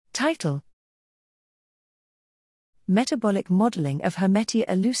Title: Metabolic Modeling of Hermetia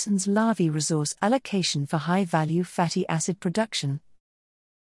illucens Larvae Resource Allocation for High-Value Fatty Acid Production.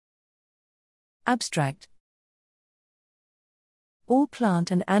 Abstract: All plant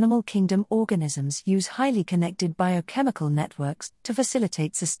and animal kingdom organisms use highly connected biochemical networks to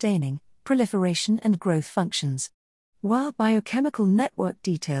facilitate sustaining, proliferation and growth functions. While biochemical network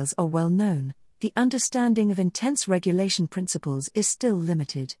details are well known, the understanding of intense regulation principles is still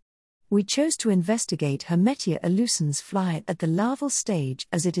limited. We chose to investigate Hermetia illucens fly at the larval stage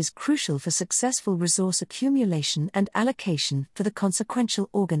as it is crucial for successful resource accumulation and allocation for the consequential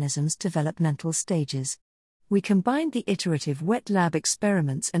organism's developmental stages. We combined the iterative wet lab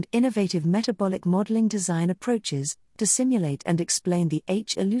experiments and innovative metabolic modeling design approaches to simulate and explain the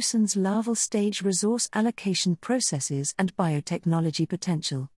H. illucens larval stage resource allocation processes and biotechnology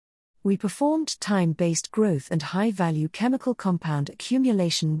potential. We performed time-based growth and high-value chemical compound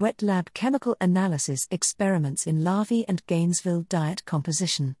accumulation wet lab chemical analysis experiments in larvae and Gainesville diet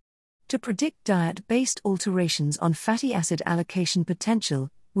composition. To predict diet-based alterations on fatty acid allocation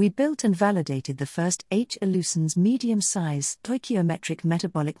potential, we built and validated the first H. illucens medium-size stoichiometric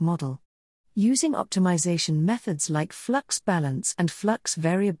metabolic model. Using optimization methods like flux balance and flux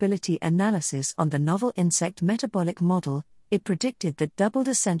variability analysis on the novel insect metabolic model, it predicted that doubled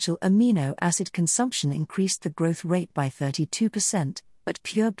essential amino acid consumption increased the growth rate by 32%, but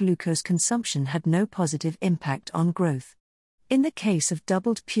pure glucose consumption had no positive impact on growth. In the case of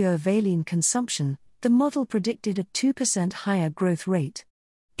doubled pure valine consumption, the model predicted a 2% higher growth rate.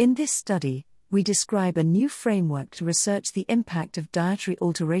 In this study, we describe a new framework to research the impact of dietary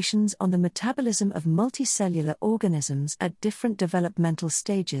alterations on the metabolism of multicellular organisms at different developmental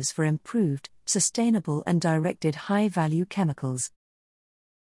stages for improved, sustainable and directed high-value chemicals.